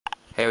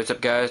Hey, what's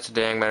up guys?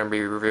 Today I'm going to be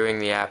reviewing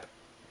the app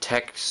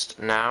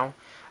TextNow.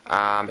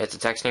 It's a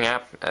texting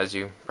app, as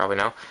you probably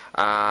know,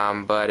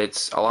 but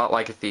it's a lot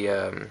like the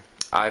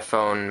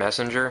iPhone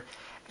Messenger,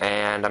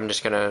 and I'm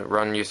just going to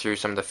run you through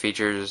some of the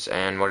features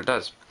and what it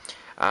does.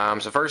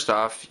 So first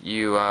off,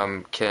 you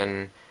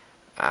can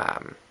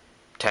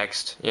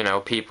text,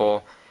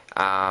 people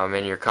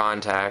in your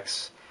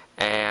contacts,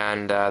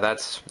 and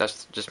that's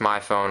just my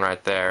phone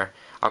right there.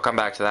 I'll come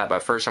back to that,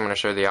 but first I'm going to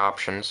show you the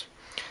options.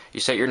 You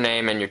set your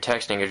name and your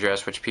texting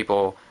address, which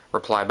people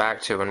reply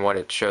back to, and what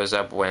it shows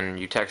up when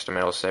you text them,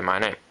 it'll say my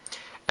name.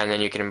 And then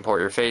you can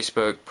import your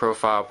Facebook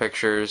profile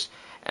pictures,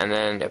 and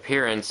then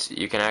appearance,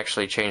 you can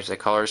actually change the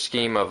color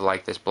scheme of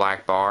like this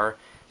black bar.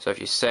 So if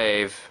you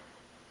save,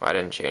 well, I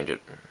didn't change it,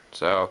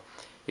 so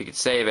you could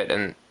save it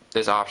and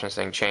this options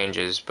thing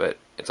changes, but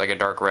it's like a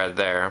dark red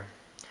there.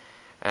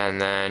 And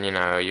then you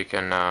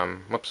can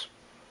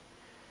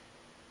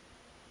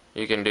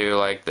you can do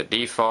like the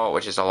default,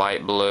 which is a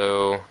light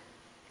blue.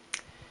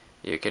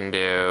 You can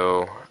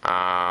do,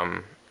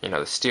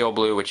 the steel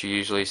blue, which you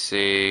usually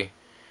see.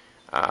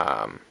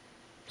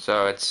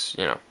 So it's,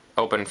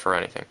 open for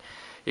anything.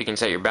 You can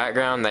set your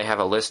background. They have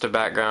a list of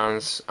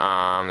backgrounds.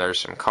 There's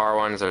some car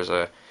ones. There's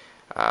a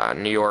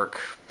New York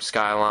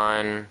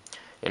skyline.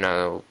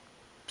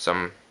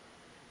 Some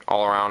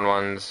all-around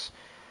ones.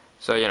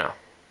 So,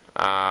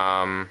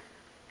 I'll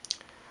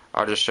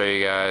just show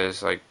you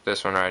guys like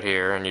this one right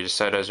here, and you just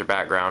set it as your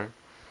background.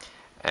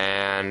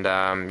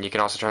 And you can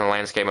also turn the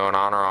landscape mode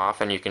on or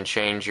off, and you can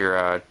change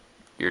your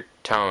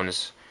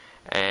tones.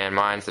 And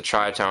mine's the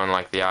tritone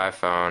like the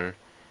iPhone,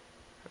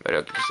 but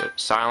it'll keep it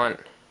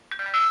silent.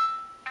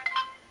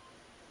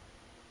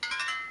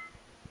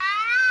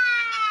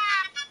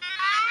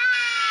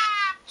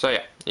 So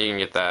yeah, you can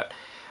get that.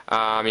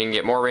 You can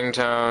get more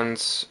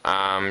ringtones.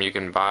 You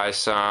can buy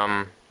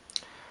some.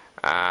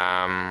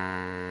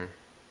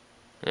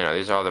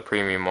 These are all the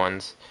premium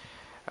ones.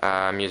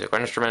 Musical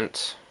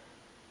instrument.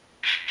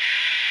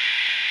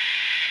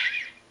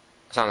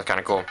 Sounds kind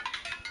of cool.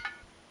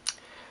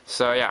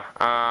 So yeah,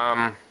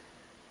 I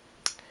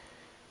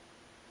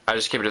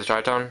just keep it as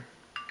tritone.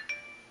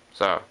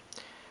 So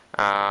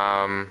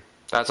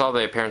that's all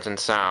the appearance and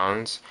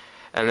sounds.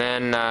 And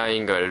then you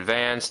can go to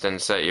advanced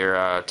and set your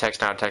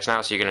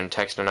TextNow, so you can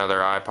text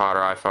another iPod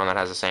or iPhone that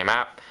has the same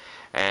app,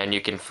 and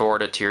you can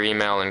forward it to your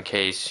email in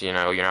case you're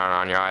not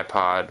on your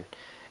iPod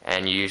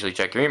and you usually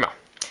check your email.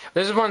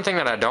 This is one thing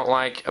that I don't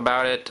like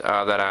about it,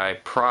 that I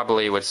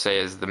probably would say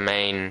is the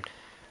main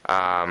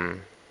pros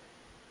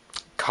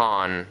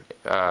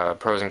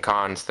and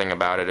cons thing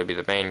about it. It'd be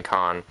the main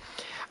con.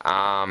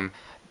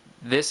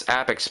 This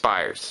app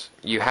expires.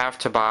 You have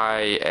to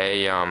buy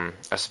a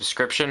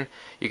subscription.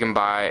 You can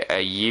buy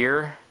a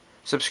year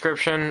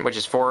subscription, which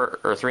is $4 or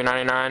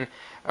 $3.99,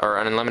 or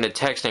unlimited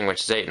texting,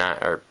 which is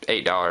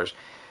 $8.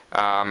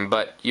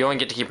 But you only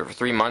get to keep it for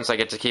 3 months. I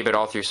get to keep it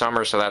all through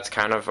summer, so that's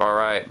kind of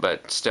alright,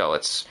 but still,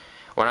 it's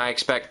when I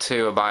expect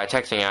to buy a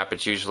texting app,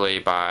 it's usually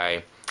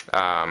by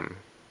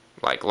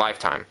like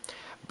lifetime.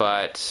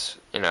 But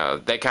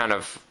they kind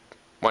of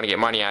want to get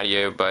money out of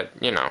you, but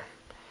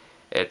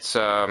it's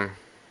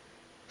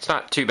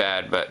not too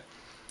bad, but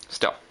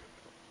still,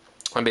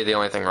 that'd be the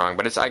only thing wrong.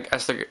 But it's I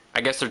guess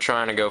they're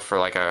trying to go for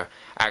like a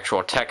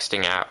actual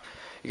texting app.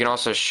 You can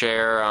also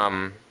share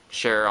on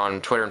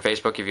Twitter and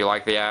Facebook if you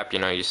like the app.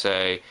 You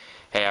say,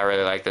 hey, I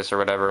really like this or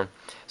whatever.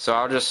 So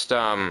I'll just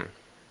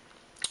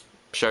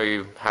show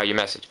you how you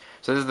message.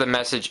 So this is the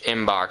message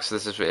inbox.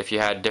 This is if you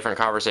had different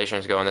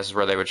conversations going, this is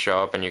where they would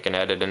show up, and you can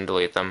edit and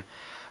delete them.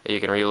 You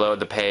can reload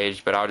the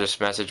page, but I'll just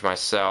message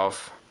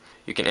myself.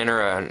 You can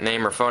enter a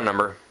name or phone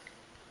number,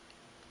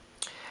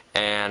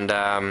 and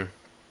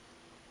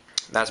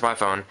that's my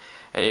phone.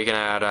 And you can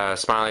add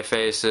smiley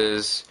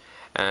faces,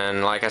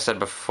 and like I said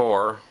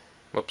before,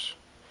 whoops,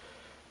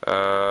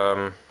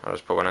 I'll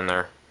just put one in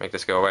there, make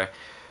this go away.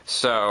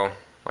 So,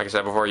 like I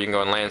said before, you can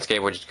go in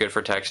landscape, which is good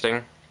for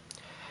texting.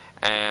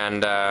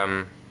 And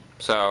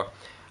so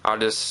I'll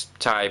just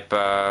type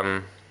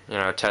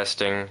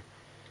testing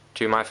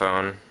to my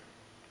phone,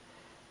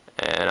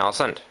 and I'll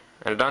send.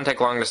 And it doesn't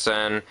take long to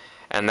send,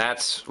 and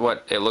that's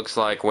what it looks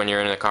like when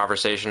you're in the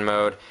conversation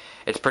mode.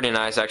 It's pretty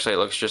nice, actually. It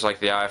looks just like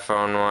the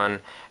iPhone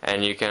one,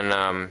 and you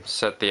can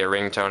set the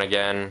ringtone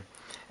again,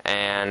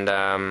 and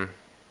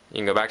you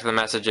can go back to the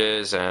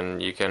messages,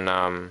 and you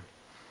can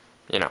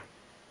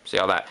see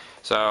all that.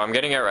 So I'm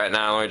getting it right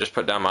now. Let me just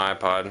put down my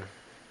iPod.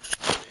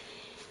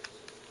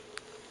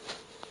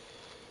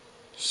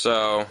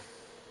 So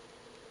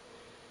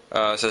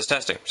it says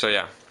testing. So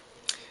yeah,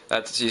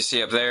 that's, you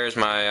see up there is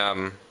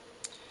my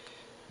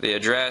the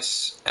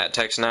address at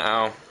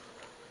TextNow.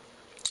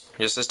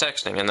 Just says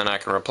texting, and then I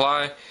can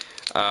reply.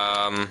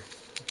 I'll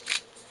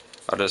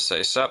just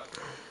say sup,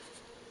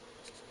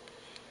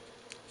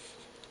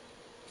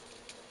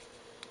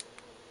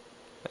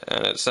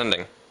 and it's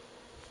sending.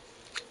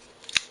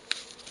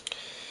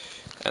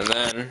 And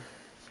then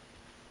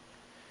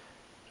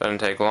doesn't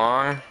take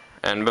long,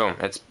 and boom,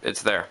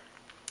 it's there.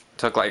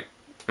 Took like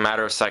a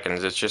matter of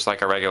seconds. It's just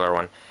like a regular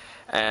one.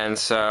 And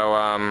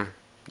so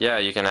yeah,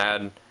 you can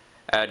add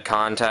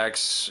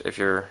contacts. If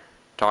you're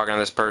talking to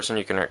this person,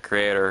 you can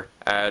create or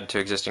add to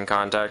existing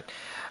contact.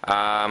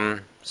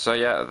 So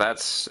yeah,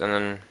 and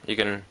then you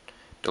can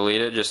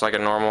delete it just like a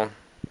normal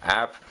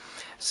app.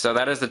 So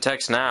that is the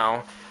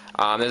TextNow.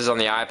 This is on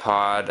the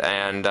iPod,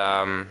 and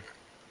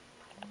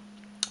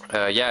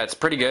yeah, it's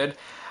pretty good.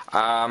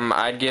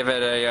 I'd give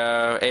it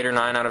a 8 or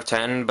 9 out of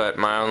 10, but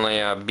my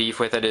only beef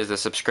with it is the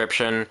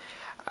subscription.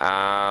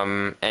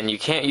 And you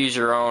can't use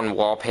your own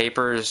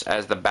wallpapers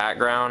as the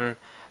background.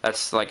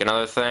 That's like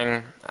another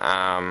thing.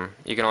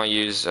 You can only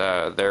use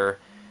they're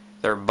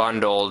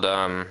bundled,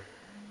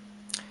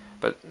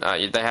 but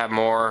they have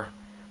more.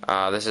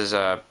 This is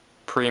a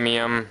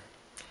premium,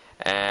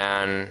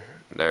 and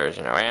there's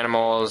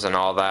animals and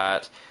all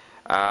that.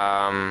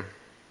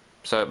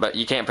 But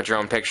you can't put your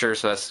own picture,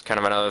 so that's kind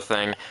of another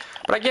thing.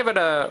 But I give it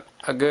a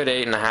good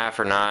 8.5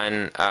 or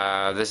 9.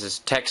 This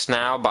is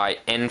TextNow by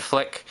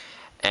Enflick,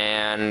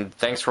 and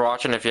thanks for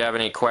watching. If you have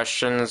any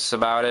questions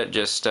about it,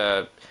 just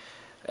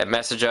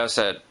message us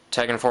at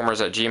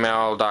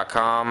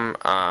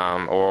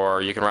techinformers@gmail.com,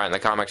 or you can write in the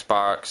comments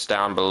box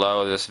down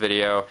below this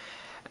video.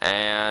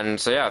 And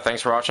so yeah,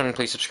 thanks for watching.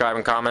 Please subscribe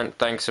and comment.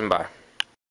 Thanks, and bye.